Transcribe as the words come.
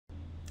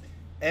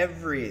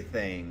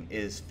Everything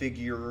is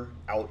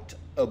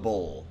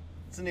figure-outable.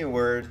 It's a new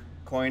word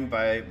coined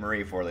by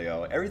Marie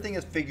Forleo. Everything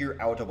is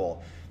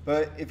figure-outable.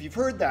 But if you've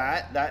heard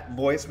that, that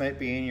voice might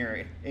be in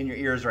your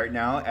ears right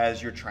now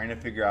as you're trying to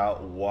figure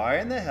out why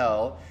in the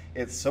hell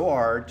it's so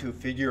hard to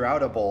figure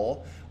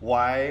outable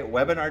why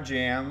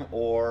WebinarJam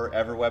or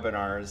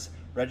EverWebinar's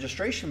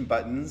registration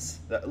buttons,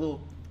 that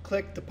little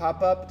click to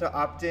pop up to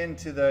opt in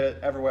to the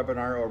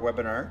EverWebinar or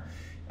Webinar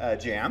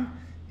Jam,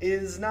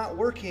 is not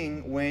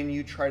working when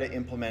you try to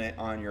implement it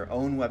on your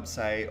own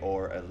website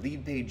or a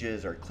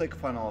LeadPages or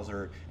ClickFunnels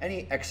or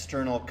any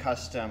external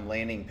custom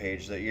landing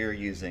page that you're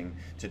using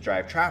to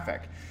drive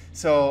traffic.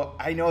 So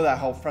I know that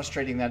how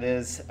frustrating that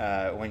is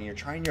when you're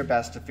trying your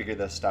best to figure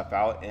this stuff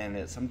out,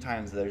 and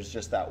sometimes there's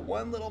just that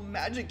one little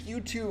magic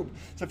YouTube.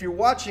 So if you're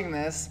watching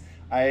this,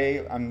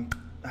 I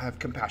have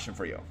compassion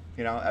for you.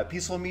 You know, at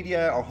Peaceful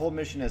Media, our whole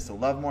mission is to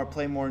love more,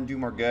 play more, and do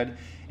more good.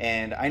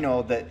 And I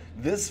know that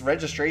this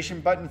registration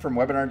button from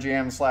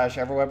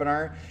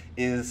WebinarJam/EverWebinar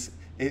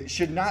it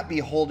should not be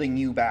holding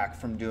you back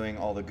from doing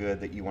all the good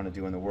that you want to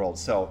do in the world.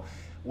 So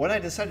what I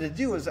decided to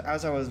do is,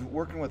 as I was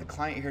working with a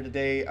client here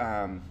today,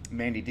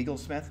 Mandy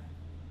Degelsmith,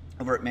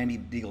 over at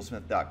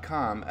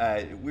mandydegelsmith.com,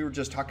 we were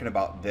just talking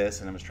about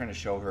this, and I was trying to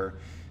show her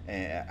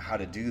how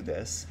to do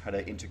this, how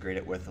to integrate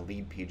it with the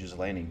LeadPages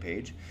landing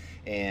page.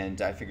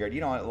 And I figured,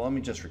 you know what, let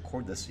me just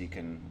record this so you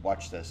can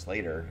watch this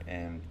later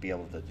and be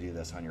able to do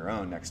this on your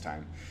own next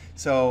time.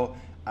 So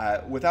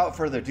without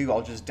further ado,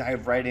 I'll just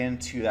dive right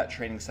into that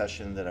training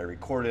session that I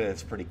recorded.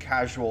 It's pretty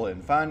casual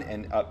and fun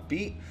and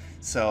upbeat.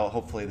 So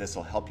hopefully this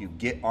will help you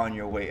get on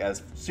your way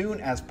as soon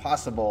as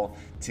possible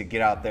to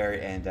get out there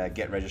and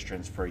get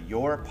registrants for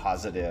your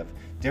positive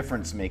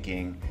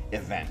difference-making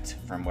event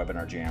from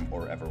WebinarJam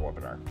or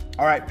EverWebinar.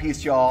 All right,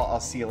 peace, y'all. I'll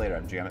see you later.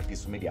 I'm Jam at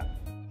Peaceful Media.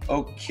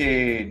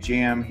 Okay,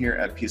 Jam here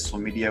at Peaceful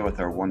Media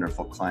with our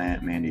wonderful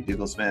client, Mandy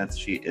Degelsmith.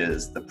 She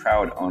is the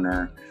proud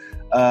owner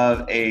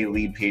of a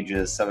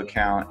LeadPages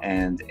sub-account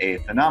and a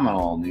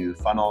phenomenal new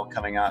funnel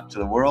coming out to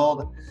the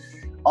world,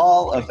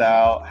 all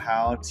about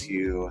how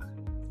to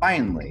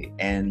finally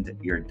end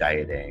your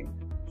dieting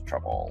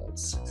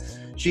troubles.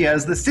 She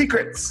has the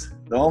secrets.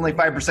 The only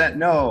 5%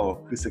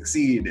 know who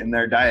succeed in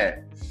their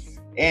diet.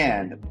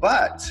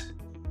 But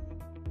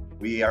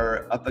we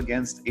are up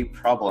against a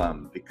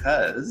problem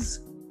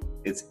because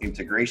it's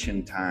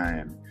integration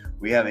time.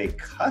 We have a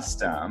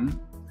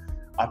custom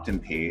opt-in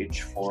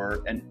page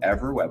for an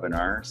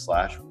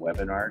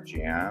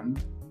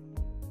EverWebinar/WebinarJam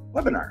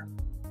webinar.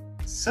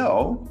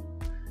 So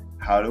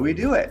how do we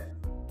do it?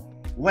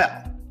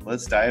 Well,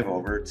 let's dive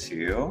over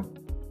to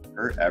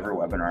her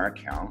EverWebinar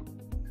account.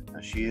 Now,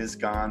 she has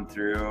gone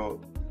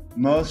through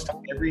most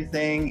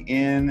everything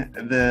in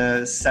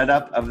the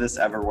setup of this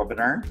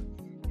EverWebinar,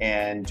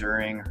 and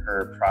during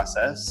her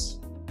process,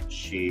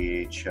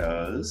 she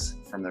chose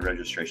from the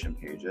registration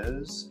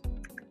pages,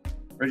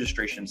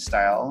 registration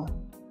style,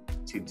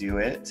 to do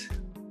it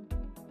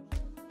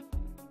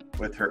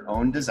with her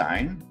own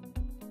design.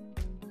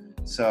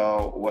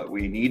 So what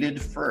we needed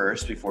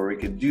first before we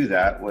could do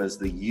that was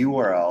the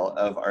URL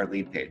of our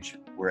lead page,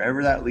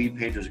 wherever that lead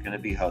page is going to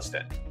be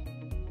hosted,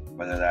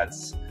 whether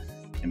that's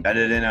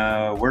embedded in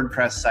a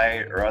WordPress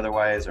site or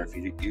otherwise, or if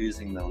you're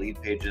using the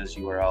LeadPages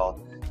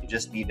URL, you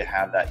just need to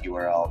have that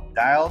URL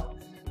dialed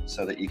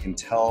so that you can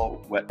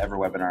tell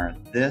EverWebinar,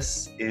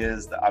 this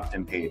is the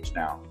opt-in page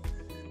now.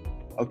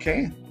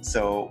 Okay,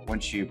 so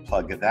once you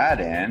plug that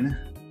in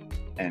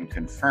and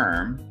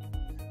confirm,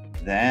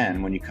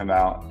 then when you come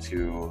out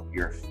to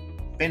your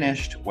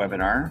finished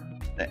webinar,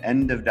 the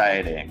end of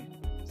dieting,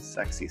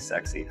 sexy,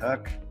 sexy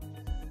hook,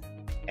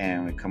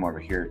 and we come over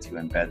here to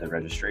embed the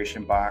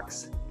registration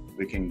box,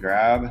 we can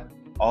grab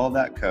all of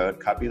that code,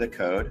 copy the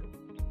code,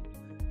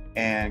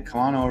 and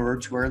come on over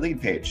to our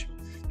lead page.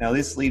 Now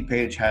this lead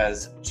page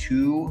has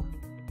two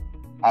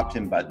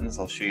opt-in buttons.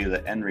 I'll show you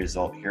the end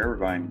result here. We're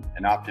going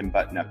an opt-in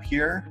button up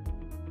here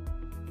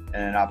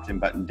and an opt-in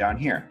button down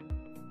here.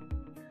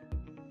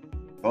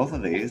 Both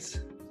of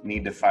these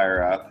need to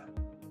fire up,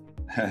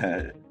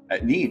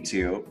 need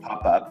to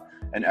pop up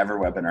an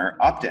EverWebinar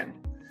opt-in.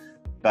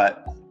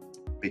 But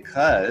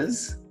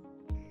because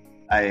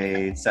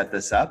I set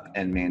this up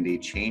and Mandy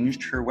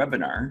changed her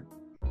webinar,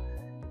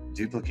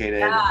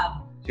 duplicated,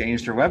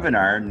 changed her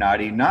webinar,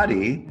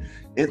 naughty,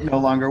 it no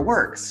longer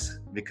works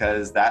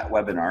because that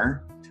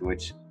webinar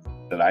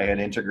that I had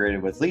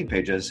integrated with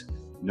LeadPages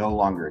no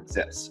longer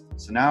exists.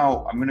 So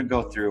now I'm going to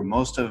go through,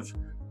 most of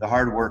the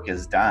hard work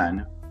is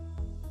done.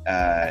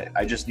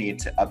 I just need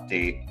to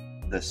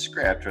update the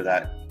script or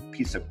that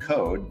piece of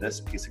code,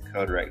 this piece of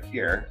code right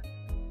here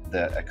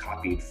that I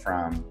copied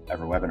from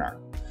EverWebinar.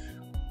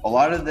 A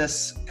lot of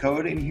this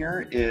code in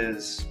here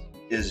is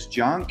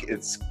junk. You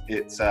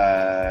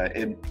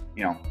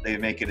know, they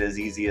make it as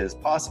easy as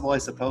possible, I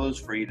suppose,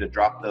 for you to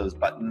drop those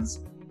buttons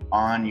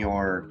on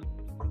your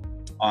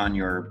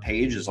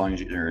page as long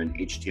as you're in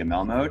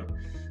HTML mode.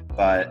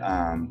 But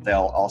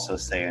they'll also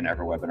say in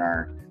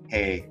EverWebinar,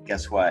 hey,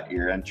 guess what?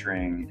 You're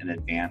entering an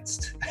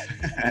advanced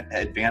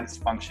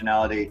advanced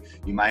functionality.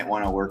 You might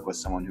want to work with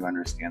someone who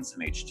understands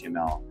some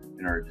HTML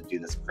in order to do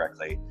this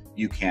correctly.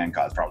 You can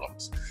cause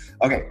problems.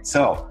 Okay,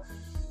 so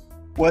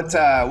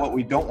what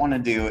we don't want to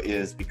do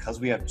is,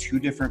 because we have two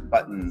different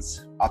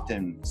buttons,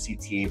 opt-in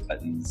CTA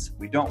buttons,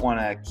 we don't want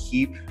to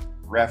keep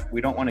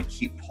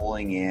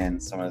pulling in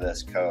some of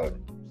this code.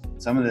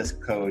 Some of this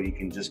code you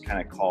can just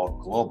kind of call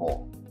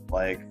global.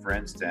 Like, for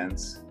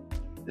instance,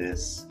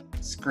 this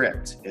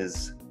script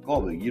is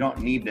global. You don't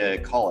need to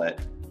call it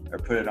or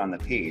put it on the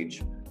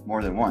page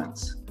more than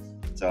once.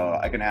 So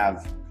I can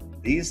have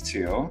these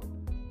two.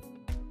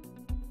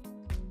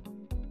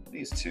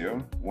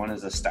 One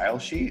is a style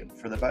sheet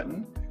for the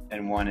button,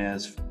 and one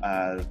is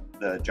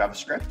the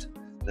JavaScript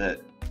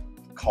that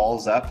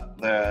calls up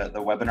the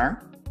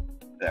webinar,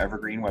 the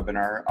evergreen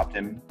webinar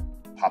opt-in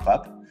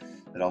pop-up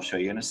that I'll show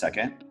you in a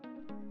second.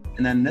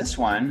 And then this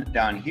one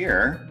down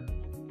here,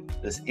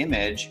 this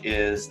image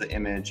is the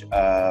image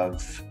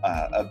of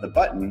the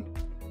button.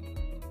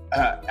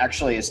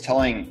 Actually, is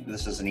telling,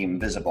 this isn't even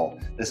visible.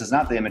 This is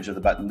not the image of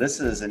the button. This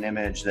is an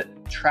image that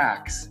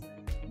tracks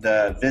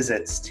the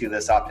visits to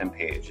this opt-in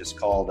page. It's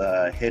called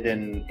a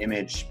hidden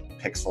image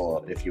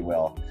pixel, if you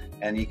will.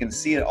 And you can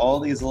see that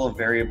all these little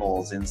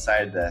variables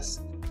inside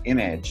this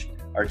image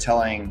are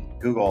telling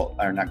Google,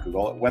 or not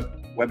Google,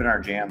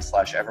 WebinarJam /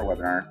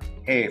 Everwebinar,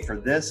 hey, for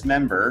this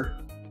member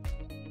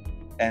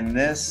and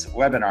this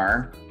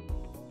webinar,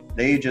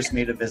 they just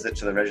made a visit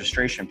to the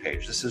registration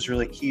page. This is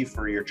really key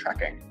for your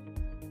tracking,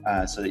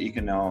 so that you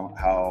can know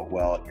how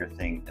well your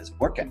thing is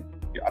working,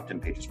 your opt-in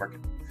page is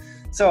working.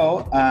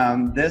 So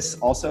this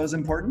also is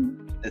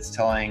important. It's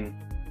telling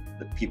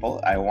the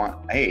people,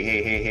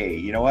 hey,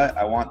 you know what?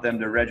 I want them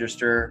to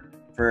register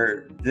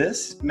for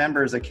this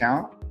member's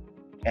account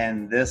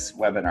and this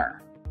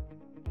webinar.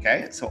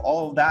 Okay, so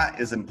all of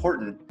that is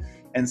important.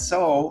 And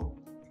so,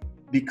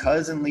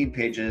 because in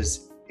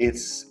LeadPages,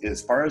 it's,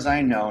 as far as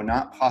I know,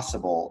 not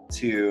possible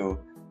to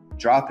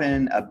drop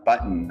in a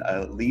button,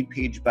 a lead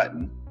page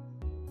button,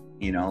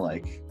 you know,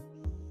 like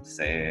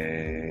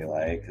say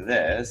like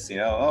this, you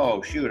know,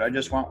 oh shoot, I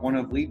just want one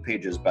of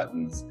LeadPages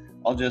buttons.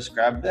 I'll just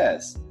grab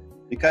this,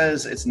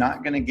 because it's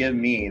not going to give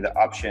me the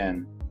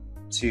option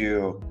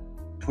to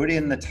put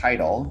in the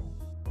title,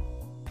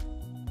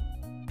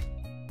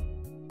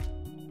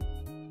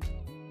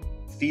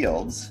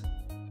 fields.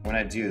 When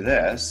I do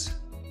this,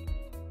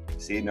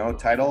 see, no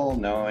title,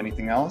 no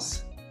anything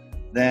else,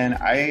 then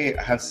I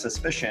have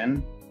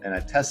suspicion, and I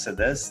tested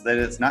this, that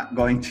it's not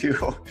going to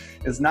work.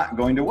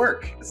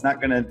 It's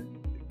not going to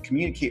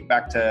communicate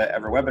back to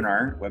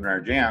Everwebinar,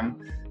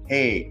 WebinarJam,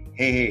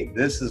 hey,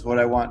 this is what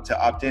I want to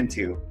opt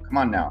into. Come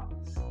on now.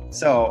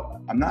 So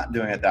I'm not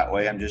doing it that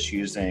way. I'm just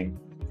using,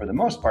 for the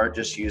most part,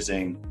 just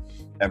using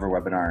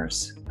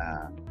Everwebinar's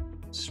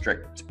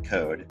strict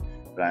code,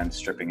 but I'm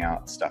stripping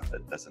out stuff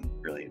that doesn't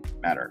really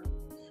matter.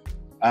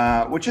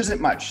 Which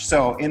isn't much.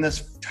 So in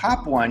this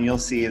top one, you'll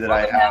see that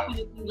I have.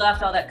 You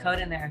left all that code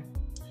in there.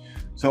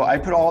 So I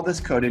put all this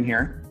code in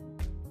here.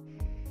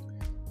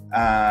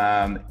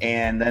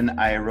 And then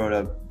I wrote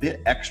a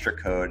bit extra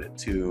code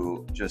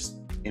to just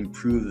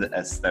improve the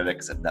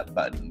aesthetics of that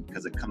button,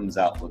 because it comes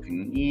out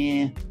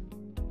looking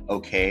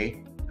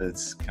okay, but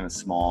it's kind of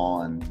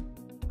small and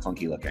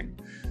clunky looking.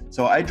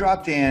 So I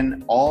dropped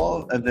in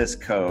all of this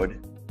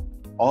code,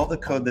 all the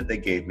code that they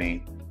gave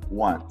me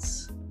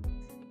once,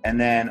 and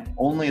then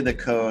only the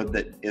code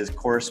that is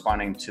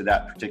corresponding to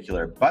that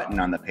particular button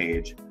on the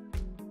page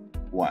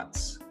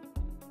once.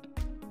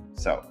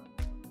 So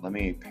let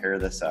me pair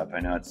this up. I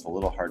know it's a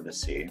little hard to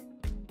see.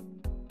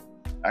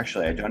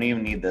 Actually, I don't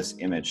even need this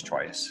image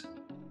twice.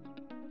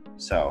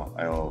 So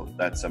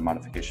that's a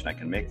modification I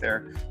can make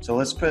there. So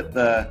let's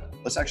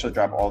actually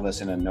drop all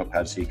this in a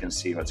notepad so you can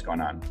see what's going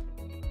on.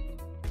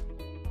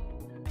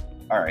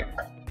 All right,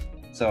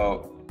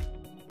 so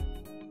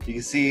you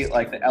can see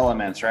like the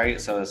elements,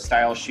 right? So the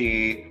style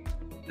sheet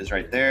is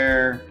right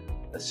there.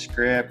 The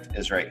script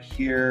is right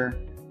here.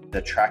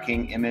 The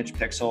tracking image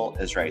pixel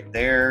is right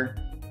there.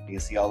 You can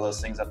see all those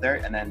things up there.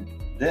 And then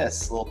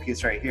this little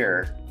piece right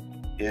here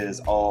is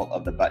all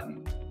of the button.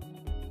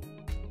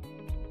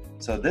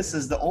 So this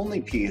is the only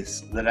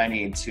piece that I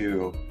need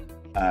to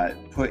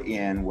put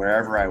in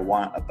wherever I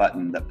want a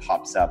button that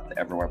pops up the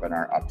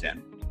Everwebinar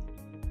opt-in.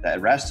 The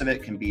rest of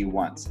it can be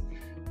once.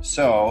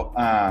 So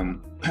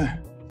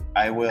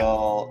I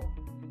will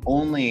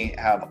only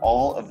have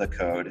all of the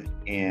code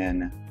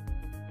in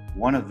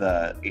one of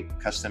the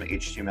custom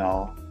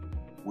HTML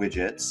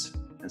widgets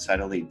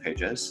inside of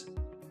LeadPages.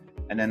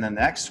 And then the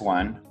next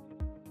one,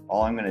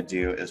 all I'm going to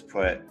do is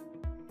put,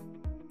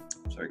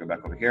 sorry, go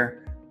back over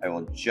here. I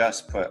will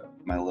just put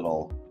my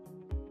little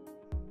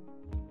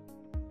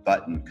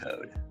button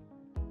code.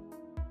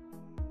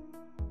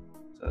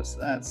 So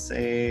that's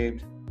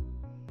saved.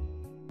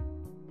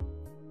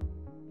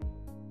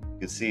 You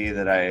can see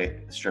that I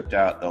stripped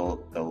out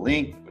the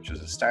link, which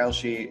was a style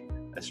sheet.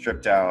 I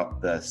stripped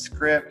out the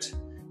script.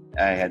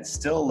 I had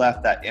still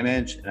left that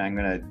image, and I'm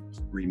going to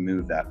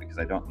remove that because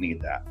I don't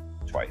need that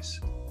twice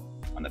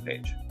on the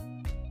page.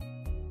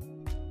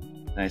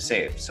 and I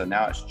save. So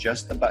now it's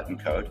just the button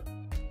code.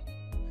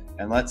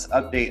 And let's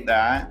update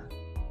that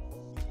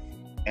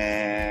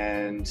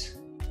and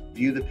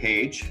view the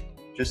page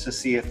just to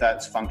see if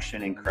that's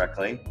functioning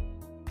correctly.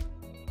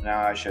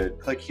 Now I should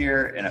click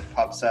here and it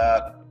pops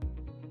up,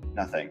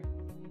 nothing.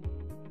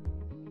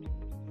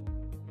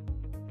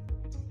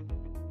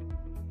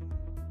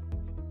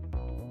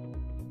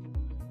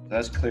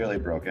 That's clearly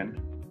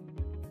broken.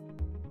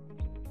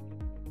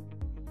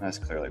 That's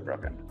clearly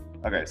broken.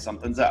 Okay,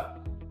 something's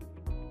up.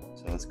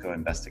 So let's go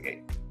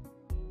investigate.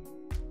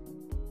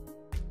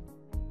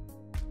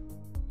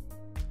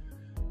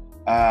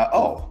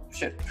 Oh,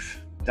 shit.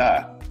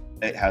 Duh.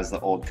 It has the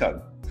old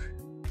code.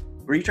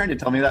 Were you trying to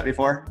tell me that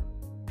before?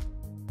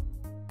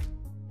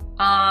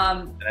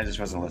 And I just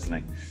wasn't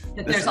listening.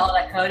 There's all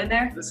that code in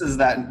there? This is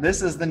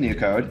the new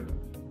code.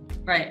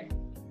 Right.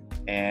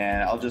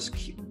 And I'll just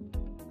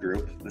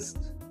group this.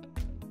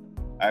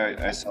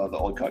 I saw the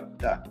old code.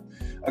 Duh.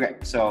 Okay,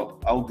 so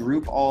I'll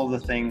group all the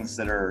things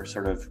that are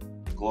sort of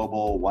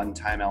global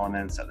one-time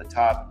elements at the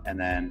top, and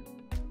then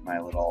my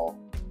little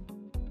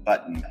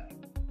button.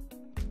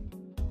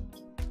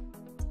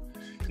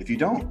 If you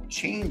don't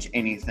change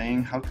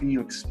anything, how can you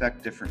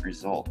expect different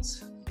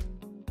results?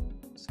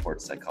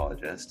 Sports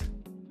psychologist,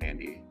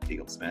 Mandy,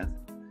 Degelsmith.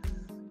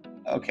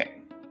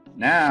 Okay,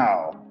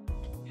 now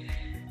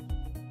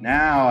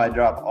I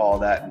drop all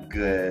that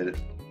good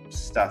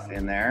stuff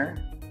in there.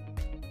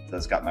 So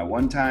it's got my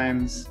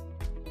one-times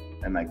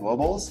and my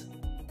globals.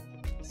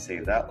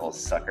 Save that little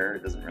sucker.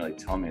 It doesn't really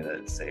tell me that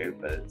it's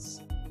saved, but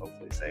it's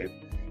hopefully saved.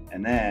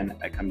 And then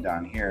I come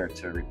down here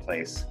to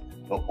replace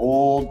the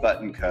old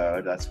button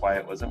code. That's why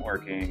it wasn't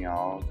working,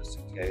 y'all, just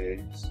in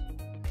case.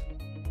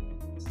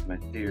 This is my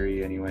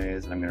theory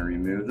anyways, and I'm gonna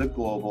remove the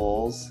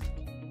globals.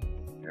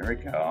 There we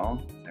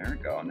go, there we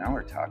go. Now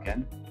we're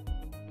talking.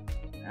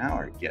 Now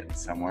we're getting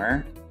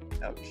somewhere.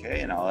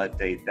 Okay, and I'll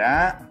update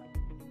that.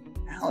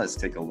 Now let's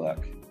take a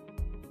look.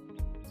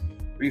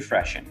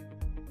 Refreshing.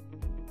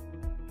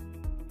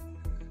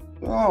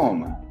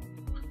 Boom.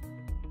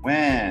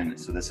 When?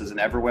 So this is an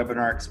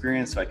Everwebinar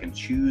experience, so I can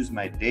choose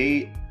my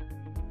date,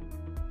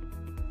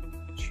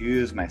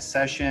 choose my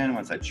session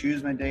once I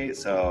choose my date.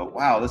 So,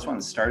 wow, this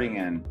one's starting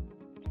in,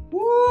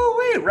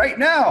 woo-wee, right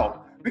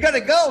now. We gotta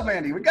go,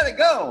 Mandy, we gotta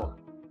go.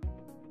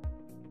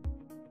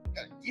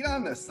 Gotta get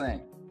on this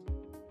thing.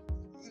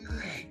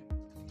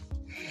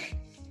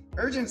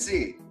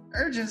 Urgency,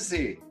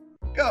 urgency.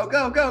 Go,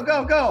 go, go,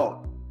 go,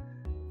 go.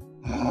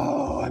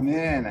 Oh, I'm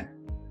in.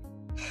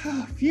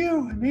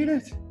 Phew, I made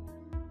it.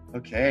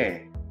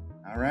 Okay,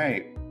 all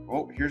right.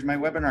 Oh, here's my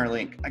webinar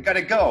link. I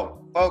gotta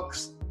go,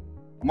 folks.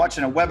 I'm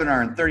watching a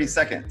webinar in 30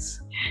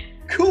 seconds.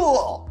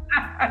 Cool.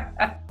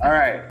 All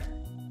right,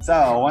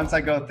 so once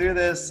I go through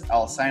this,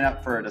 I'll sign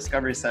up for a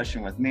discovery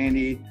session with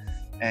Mandy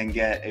and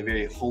get a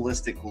very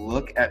holistic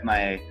look at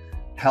my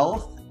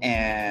health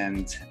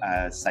and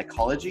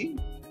psychology.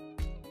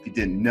 If you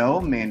didn't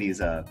know, Mandy's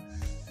a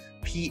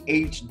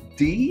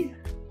PhD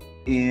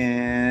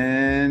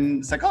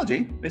in psychology,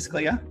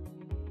 basically, yeah.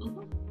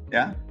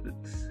 Yeah.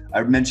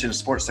 I mentioned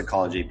sports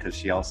psychology because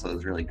she also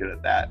is really good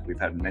at that. We've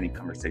had many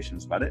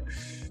conversations about it,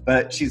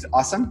 but she's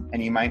awesome,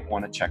 and you might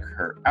want to check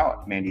her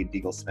out,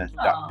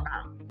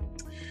 mandydegelsmith.com.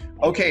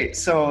 Okay,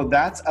 so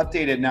that's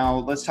updated. Now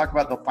let's talk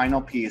about the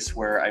final piece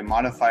where I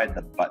modified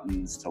the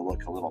buttons to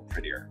look a little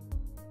prettier.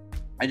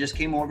 I just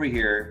came over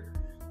here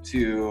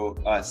to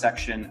a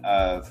section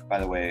of, by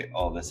the way,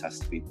 all this has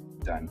to be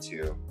done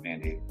too,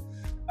 Mandy.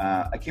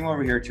 I came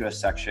over here to a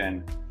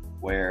section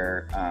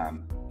where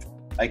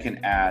I can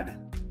add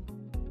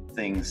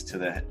things to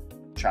the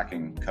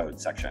tracking code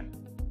section.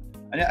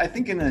 And I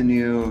think in the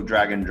new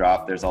drag and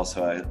drop, there's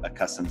also a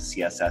custom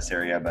CSS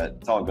area, but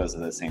it all goes to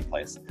the same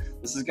place.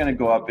 This is gonna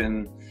go up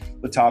in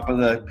the top of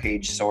the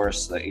page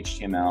source, the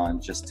HTML,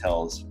 and just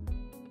tells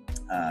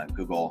it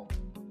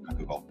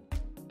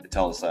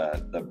tells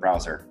the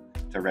browser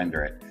to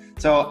render it.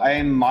 So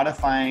I'm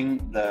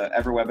modifying the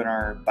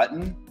Everwebinar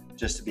button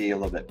just to be a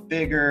little bit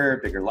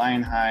bigger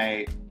line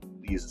height,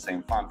 use the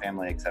same font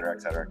family, et cetera,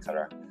 et cetera, et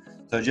cetera.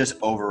 So just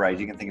override,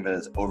 you can think of it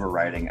as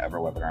overriding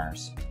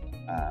Everwebinars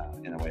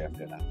in a way of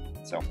doing that.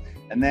 So,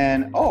 and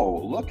then, oh,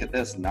 look at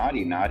this,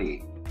 naughty.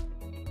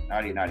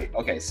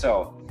 Okay,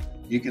 so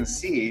you can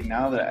see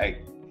now that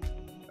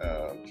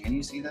can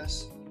you see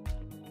this?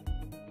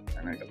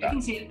 I'm gonna go back. I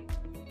can see it.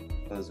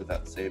 Close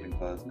without saving,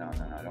 close. No,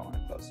 I don't want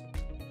to close.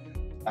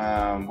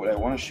 What I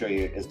want to show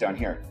you is down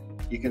here.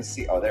 You can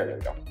see, oh, there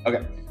we go.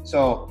 Okay,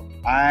 so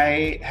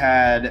I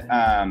had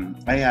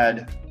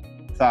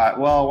thought,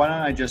 well, why don't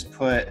I just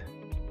put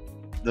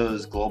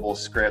those global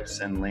scripts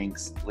and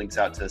links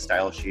out to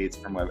style sheets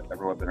from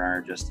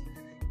Everwebinar just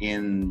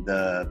in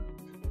the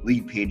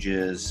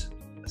LeadPages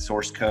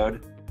source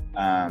code,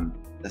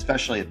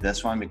 especially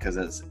this one because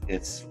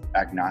it's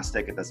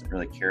agnostic. It doesn't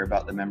really care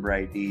about the member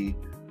ID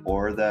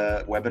or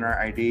the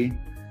webinar ID.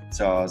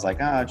 So I was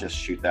like, I'll just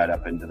shoot that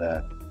up into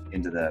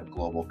the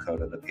global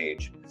code of the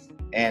page.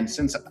 And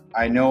since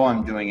I know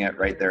I'm doing it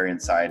right there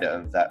inside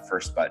of that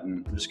first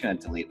button, I'm just going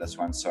to delete this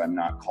one so I'm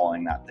not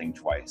calling that thing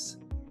twice.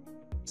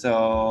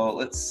 So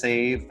let's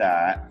save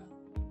that.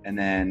 And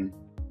then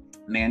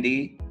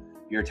Mandy,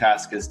 your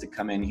task is to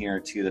come in here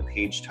to the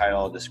page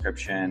title,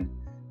 description,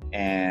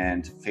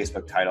 and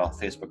Facebook title,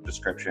 Facebook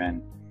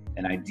description,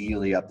 and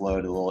ideally upload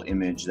a little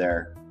image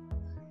there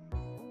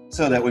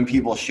so that when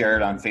people share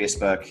it on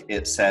Facebook,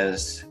 it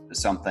says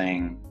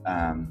something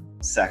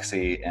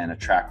sexy and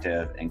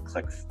attractive and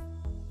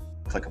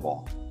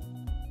clickable.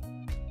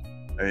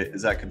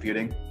 Is that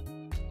computing?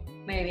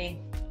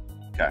 Maybe.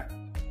 Okay.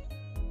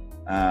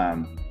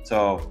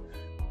 So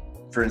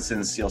for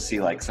instance, you'll see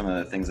like some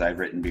of the things I've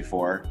written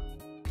before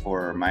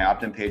for my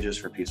opt-in pages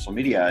for Peaceful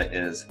Media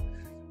is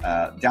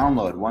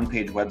download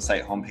one-page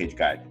website homepage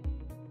guide,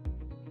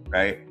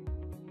 right?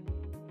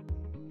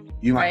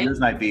 Yours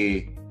might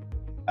be,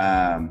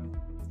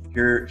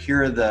 here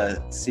are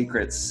the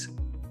secrets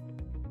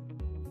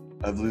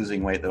of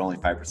losing weight that only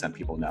 5%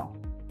 people know.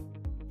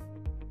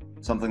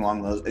 Something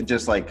along those,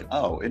 just like,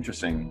 oh,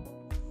 interesting.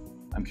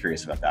 I'm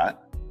curious about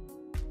that.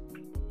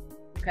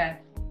 Okay.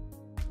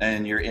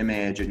 And your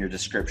image and your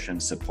description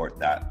support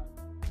that.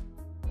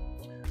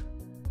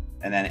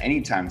 And then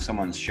anytime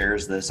someone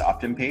shares this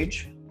opt-in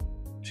page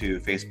to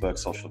Facebook,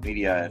 social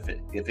media,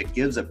 if it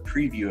gives a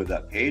preview of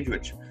that page,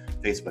 which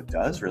Facebook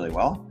does really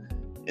well,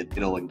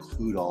 it'll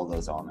include all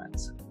those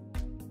elements.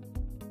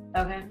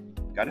 Okay.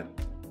 Got it?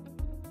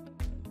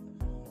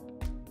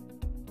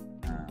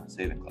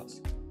 Save and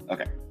close.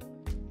 Okay.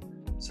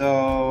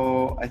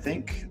 So I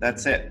think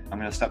that's it. I'm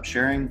going to stop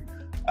sharing.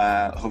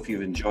 Hope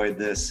you've enjoyed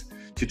this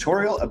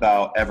tutorial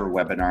about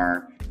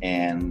EverWebinar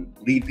and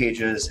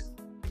LeadPages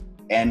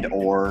and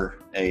or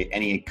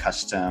any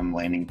custom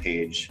landing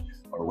page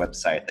or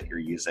website that you're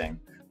using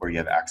where you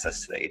have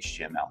access to the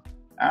HTML.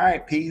 All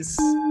right, peace.